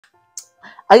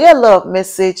I get a lot of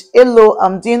message, hello,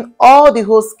 I'm doing all the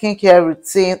whole skincare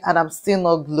routine and I'm still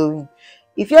not glowing.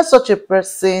 If you're such a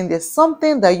person, there's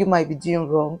something that you might be doing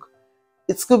wrong.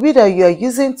 It could be that you are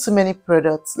using too many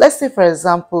products. Let's say, for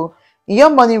example, in your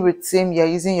morning routine, you're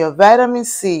using your vitamin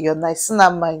C, your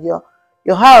niacinamide, your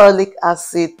hyaluronic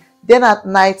acid. Then at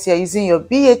night, you're using your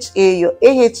BHA, your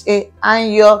AHA,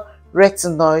 and your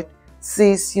retinoid.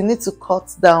 Sis, you need to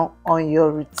cut down on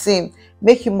your routine.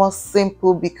 Make it more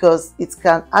simple because it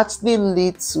can actually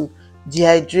lead to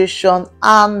dehydration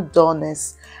and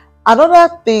dullness.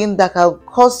 Another thing that can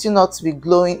cause you not to be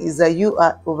glowing is that you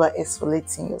are over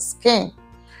exfoliating your skin.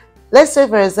 Let's say,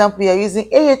 for example, you are using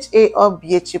AHA or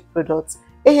BHA products.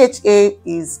 AHA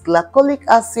is glycolic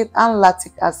acid and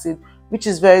lactic acid, which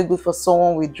is very good for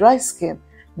someone with dry skin.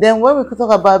 Then when we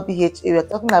talk about BHA, we are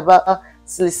talking about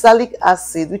salicylic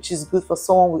acid, which is good for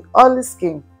someone with oily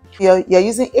skin. You're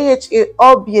using AHA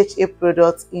or BHA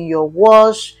products in your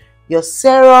wash, your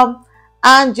serum,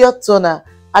 and your toner.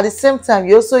 At the same time,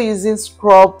 you're also using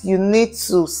scrub. You need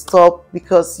to stop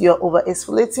because you're over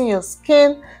exfoliating your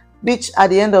skin, which at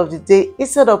the end of the day,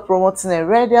 instead of promoting a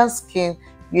radiant skin,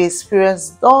 you experience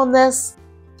dullness.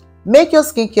 Make your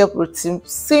skincare routine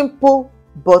simple,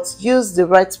 but use the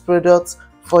right products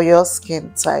for your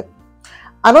skin type.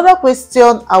 Another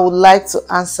question I would like to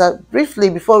answer briefly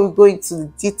before we go into the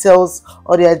details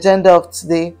or the agenda of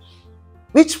today: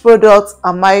 which products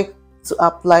am I to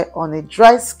apply on a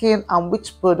dry skin and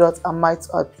which products am I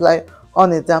to apply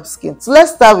on a damp skin? So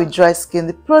let's start with dry skin.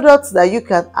 The products that you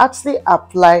can actually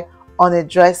apply on a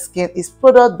dry skin is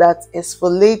product that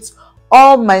exfoliates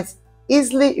or might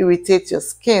easily irritate your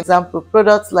skin. For example,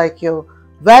 products like your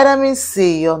vitamin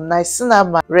C, your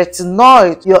niacinamide,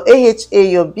 retinoid, your AHA,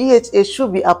 your BHA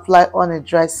should be applied on a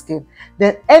dry skin.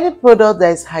 Then any product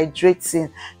that is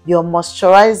hydrating, your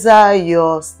moisturizer,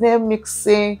 your SNAIL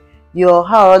mixing, your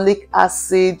hyaluronic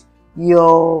acid,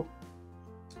 your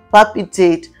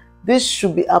palpitate, this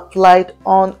should be applied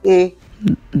on a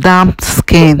damp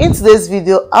skin. In today's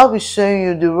video, I'll be showing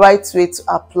you the right way to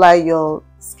apply your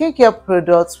skincare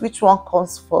products, which one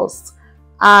comes first,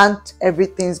 and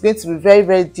everything is going to be very,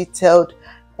 very detailed.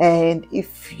 And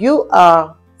if you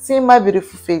are seeing my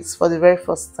beautiful face for the very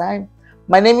first time,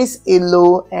 my name is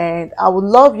Elo, and I would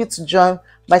love you to join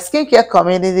my skincare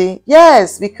community.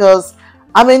 Yes, because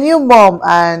I'm a new mom,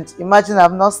 and imagine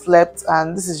I've not slept,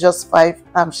 and this is just 5.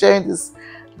 I'm sharing this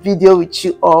video with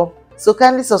you all. So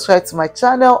kindly subscribe to my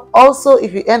channel. Also,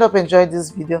 if you end up enjoying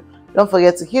this video, don't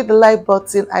forget to hit the like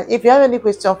button, and if you have any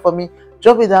question for me,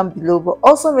 drop it down below. But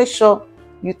also make sure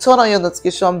you turn on your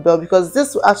notification bell because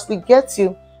this will actually get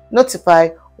you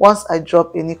notified once I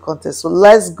drop any content. So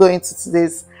let's go into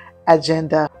today's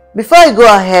agenda. Before I go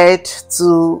ahead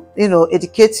to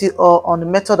educate you all on the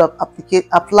method of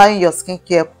applying your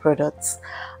skincare products,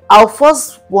 I'll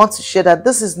first want to share that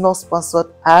this is not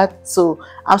sponsored ad. So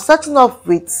I'm starting off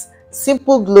with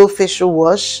Simple Glow facial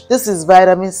wash. This is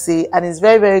vitamin C and it's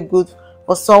very, very good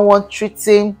for someone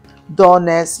treating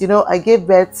dullness. I gave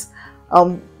birth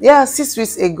 6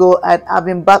 weeks ago, and I've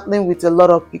been battling with a lot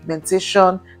of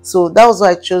pigmentation, so that was why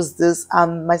I chose this.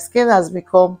 And my skin has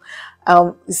become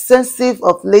sensitive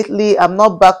of lately. I'm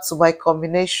not back to my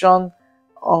combination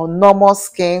or normal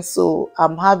skin, so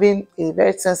I'm having a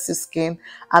very sensitive skin,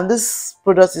 and this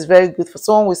product is very good for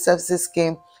someone with sensitive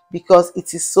skin because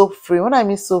it is soap free. When I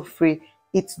mean soap free,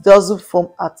 it doesn't foam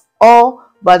at all,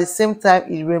 but at the same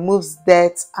time it removes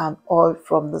dirt and oil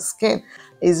from the skin.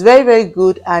 It's very, very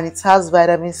good, and it has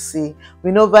vitamin C.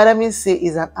 We know vitamin C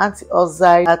is an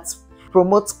antioxidant that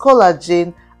promotes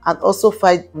collagen and also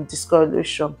fights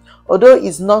discoloration, although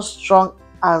it's not strong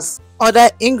as other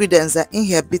ingredients that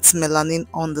inhibit melanin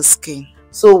on the skin.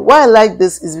 So why I like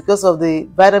this is because of the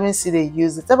vitamin C they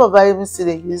use. The type of vitamin C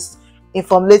they use in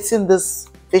formulating this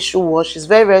facial wash is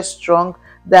very, very strong,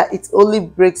 that it only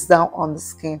breaks down on the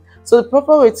skin. So the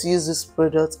proper way to use this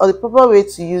product, or the proper way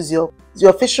to use your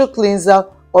facial cleanser,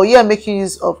 or you are making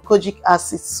use of kojic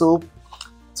acid soap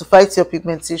to fight your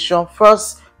pigmentation,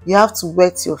 first you have to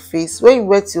wet your face. When you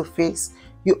wet your face,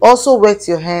 you also wet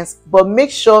your hands, but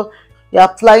make sure you're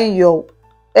applying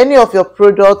any of your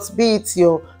products, be it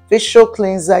your facial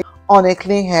cleanser, on a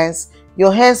clean hands.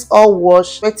 Your hands all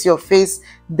washed, wet your face,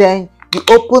 then you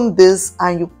open this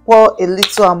and you pour a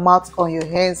little amount on your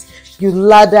hands, you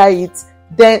lather it,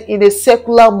 then in a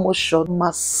circular motion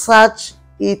massage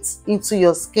it into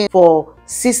your skin for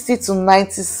 60 to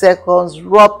 90 seconds.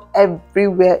 Rub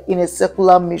everywhere in a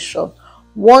circular motion.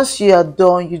 Once you are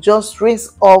done, you just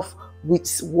rinse off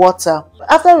with water.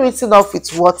 After rinsing off with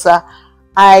water,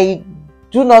 I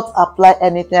do not apply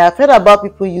anything. I've heard about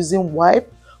people using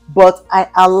wipe, but I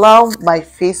allow my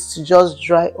face to just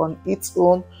dry on its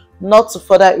own, not to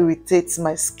further irritate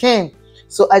my skin.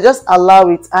 So I just allow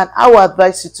it, and I will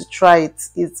advise you to try it.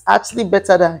 It's actually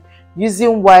better than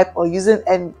using wipe or using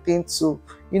anything to,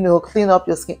 clean up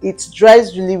your skin. It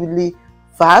dries really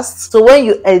fast. So when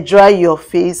you air dry your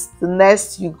face, the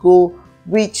next you go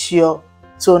with your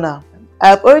toner.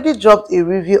 I've already dropped a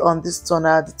review on this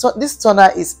toner. This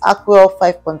toner is Aqua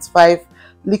 5.5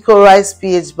 liquorized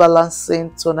pH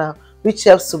balancing toner, which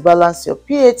helps to balance your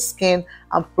pH skin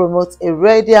and promote a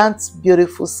radiant,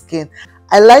 beautiful skin.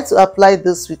 I like to apply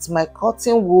this with my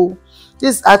cotton wool.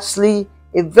 This is actually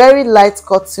a very light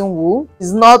cotton wool.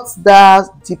 It's not that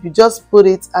deep. You just put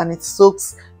it and it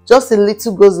soaks. Just a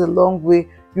little goes a long way.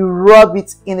 You rub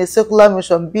it in a circular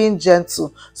motion, being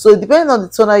gentle. So depending on the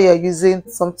toner you're using,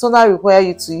 some toner require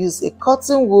you to use a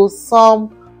cotton wool,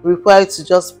 some require you to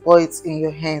just pour it in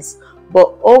your hands.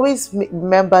 But always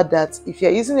remember that if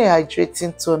you're using a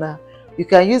hydrating toner, you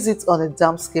can use it on a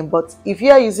damp skin. But if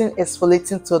you are using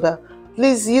exfoliating toner,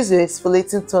 please use your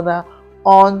exfoliating toner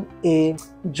on a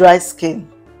dry skin.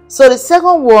 So the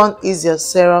second one is your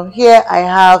serum. Here I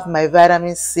have my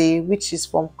vitamin C, which is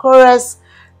from COSRX.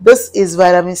 This is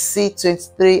vitamin C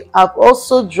 23. I've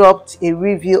also dropped a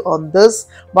review on this,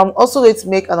 but I'm also going to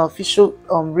make an official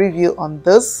review on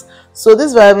this. So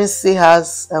this vitamin C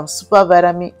has super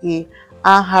vitamin E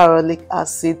and hyaluronic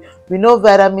acid. We know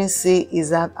vitamin C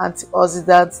is an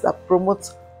antioxidant that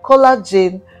promotes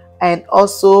collagen and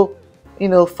also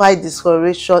fight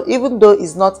discoloration, even though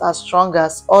it's not as strong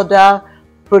as other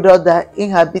products that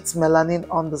inhibit melanin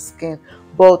on the skin.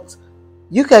 But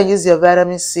you can use your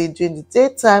vitamin C during the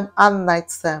daytime and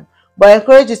nighttime. But I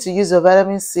encourage you to use your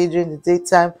vitamin C during the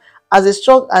daytime as a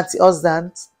strong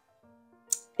antioxidant.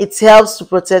 It helps to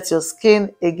protect your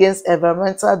skin against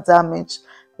environmental damage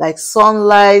like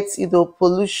sunlight,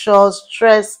 pollution,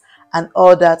 stress, and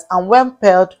all that. And when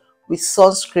paired with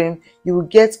sunscreen, you will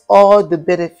get all the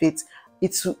benefits.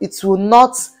 It will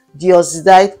not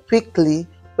deoxidize quickly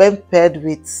when paired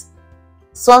with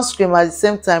sunscreen. At the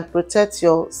same time, protect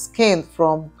your skin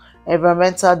from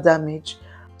environmental damage.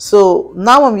 So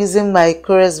now I'm using my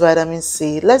COSRX vitamin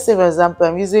C. Let's say for example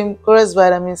I'm using COSRX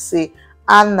vitamin C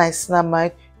and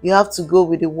niacinamide. You have to go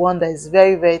with the one that is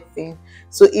very thin.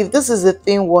 So if this is a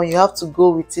thin one, you have to go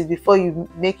with it before you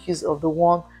make use of the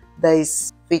one that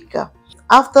is thicker.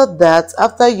 After that,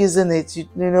 after using it,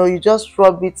 you just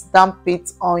rub it, damp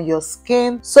it on your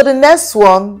skin. So the next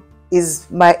one is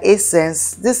my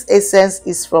essence. This essence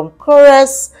is from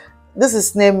COSRX. This is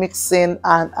SNAIL MUCIN,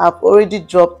 and I've already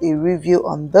dropped a review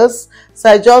on this. So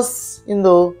I just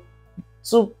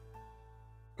too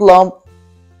plump,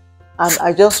 and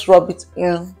I just rub it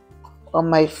in on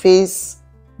my face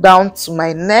down to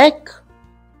my neck,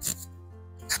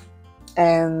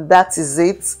 and that is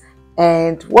it.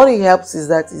 And what it helps is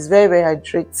that it's very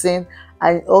hydrating,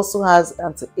 and it also has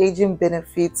anti-aging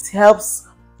benefits. It helps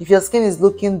if your skin is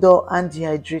looking dull and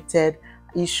dehydrated.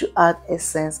 You should add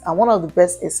essence, and one of the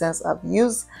best essence I've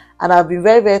used, and I've been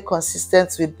very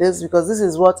consistent with this because this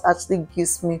is what actually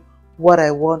gives me what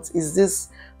I want, is this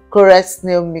COSRX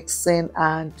SNAIL MUCIN,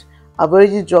 and I've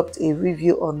already dropped a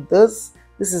review on this.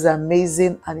 This is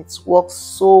amazing, and it works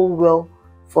so well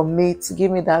for me to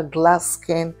give me that glass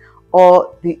skin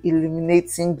or the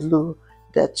illuminating glow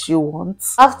that you want.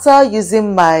 After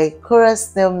using my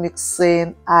COSRX SNAIL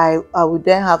MUCIN, I would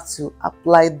then have to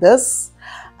apply this.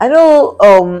 I know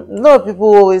a lot of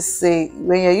people always say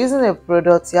when you're using a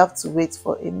product, you have to wait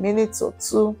for a minute or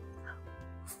two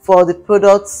for the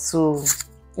product to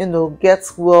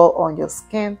get well on your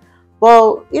skin.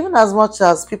 Well, even as much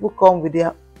as people come with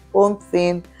their own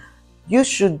thing, you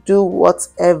should do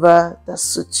whatever that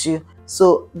suits you.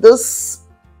 So this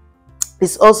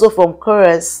is also from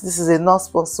COSRX. This is a not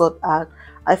sponsored ad.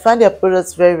 I find their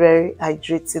products very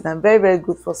hydrating and very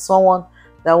good for someone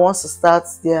that wants to start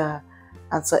their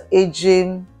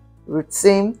anti-aging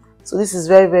routine. So this is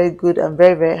very good and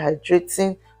very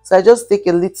hydrating. So I just take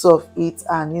a little of it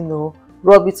and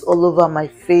rub it all over my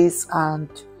face and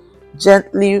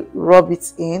gently rub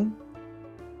it in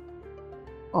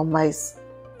on my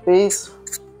face.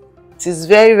 It is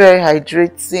very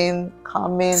hydrating,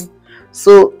 calming.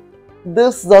 So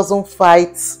this doesn't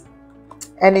fight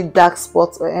any dark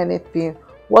spots or anything.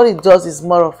 What it does is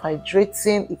more of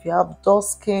hydrating. If you have dull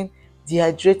skin,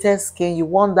 dehydrated skin, you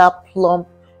want that plump,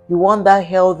 you want that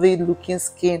healthy looking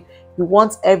skin, you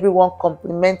want everyone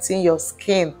complimenting your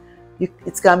skin.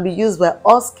 It can be used by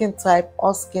all skin type,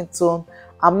 all skin tone.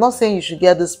 I'm not saying you should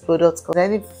get this product because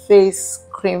any face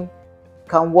cream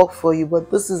can work for you,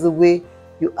 but this is the way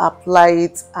you apply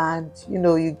it, and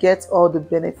you get all the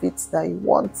benefits that you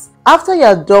want. After you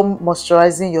are done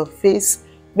moisturizing your face,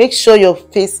 make sure your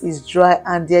face is dry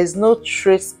and there is no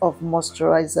trace of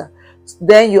moisturizer.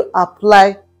 Then you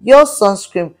apply your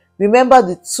sunscreen. Remember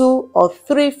the 2 or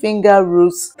 3 finger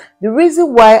rules. The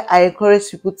reason why I encourage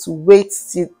people to wait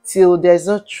till there's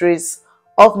no trace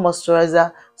of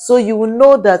moisturizer, so you will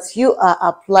know that you are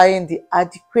applying the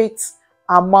adequate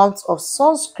amount of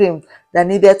sunscreen that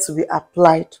needed to be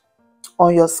applied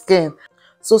on your skin.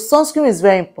 So sunscreen is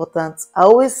very important. I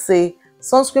always say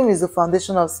sunscreen is the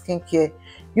foundation of skincare.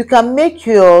 You can make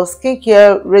your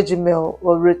skincare regimen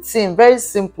or routine very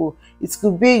simple. It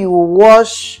could be you will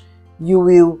wash, you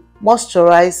will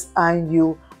moisturize, and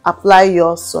you apply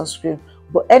your sunscreen.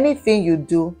 But anything you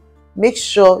do, make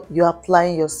sure you're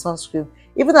applying your sunscreen.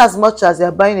 Even as much as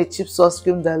you're buying a cheap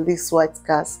sunscreen that leaves white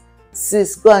cast,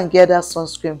 sis, go and get that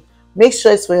sunscreen. Make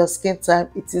sure it's for your skin type.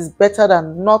 It is better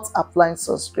than not applying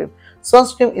sunscreen.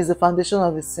 Sunscreen is the foundation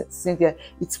of the skincare.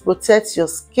 It protects your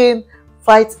skin,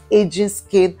 fights aging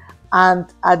skin, and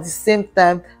at the same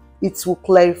time, it will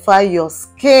clarify your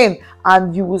skin,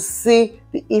 and you will see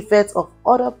the effect of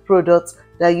other products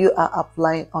that you are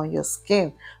applying on your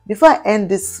skin. Before I end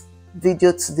this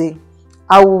video today,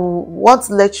 I will want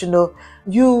to let you know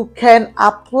you can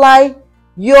apply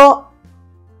your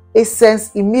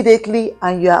essence immediately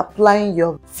and you're applying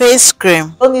your face cream.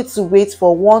 You don't need to wait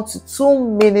for 1 to 2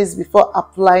 minutes before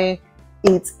applying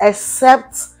it,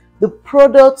 except the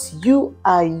product you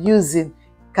are using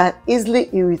can easily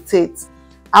irritate.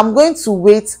 I'm going to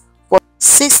wait for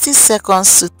 60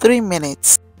 seconds to 3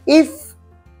 minutes. If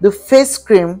the face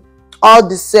cream or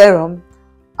the serum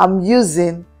I'm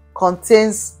using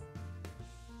contains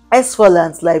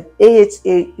exfoliants like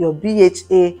AHA, your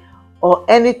BHA, or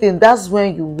anything, that's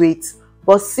when you wait.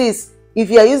 But sis, if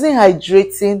you are using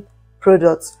hydrating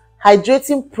products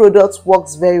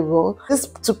works very well. These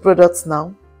 2 products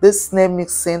now, this SNAIL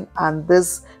MUCIN and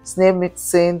this SNAIL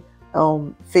MUCIN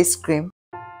face cream.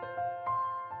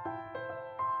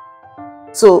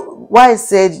 So why I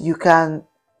said you can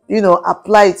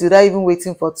apply it without even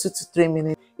waiting for 2 to 3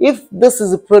 minutes. If this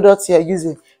is the product you are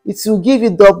using, it will give you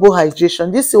double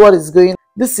hydration. This is what is going.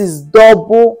 This is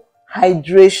double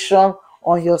hydration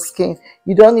on your skin.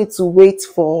 You don't need to wait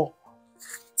for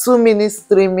 2 minutes,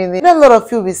 3 minutes. Then a lot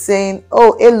of you will be saying,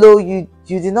 oh, hello, you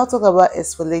did not talk about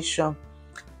exfoliation.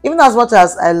 Even as much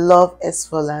as I love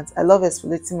exfoliants, I love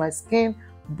exfoliating my skin,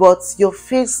 but your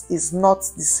face is not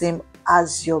the same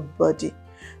as your body.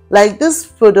 Like this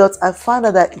product, I found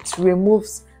out that it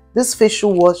removes, this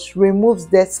facial wash removes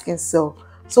dead skin cell.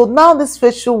 So now this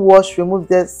facial wash removes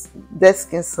dead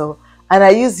skin cell, and I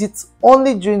use it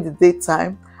only during the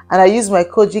daytime, and I use my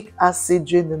kojic acid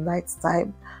during the night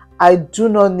time. I do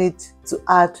not need to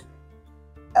add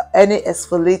any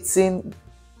exfoliating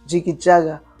jiggy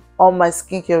jagger on my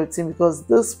skincare routine because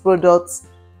this product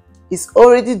is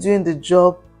already doing the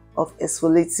job of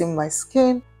exfoliating my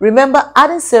skin. Remember,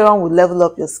 adding serum will level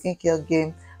up your skincare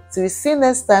game. Till we see you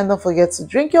next time, don't forget to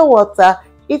drink your water,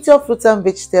 eat your fruit and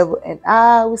vegetable, and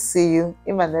I will see you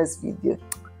in my next video.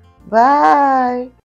 Bye.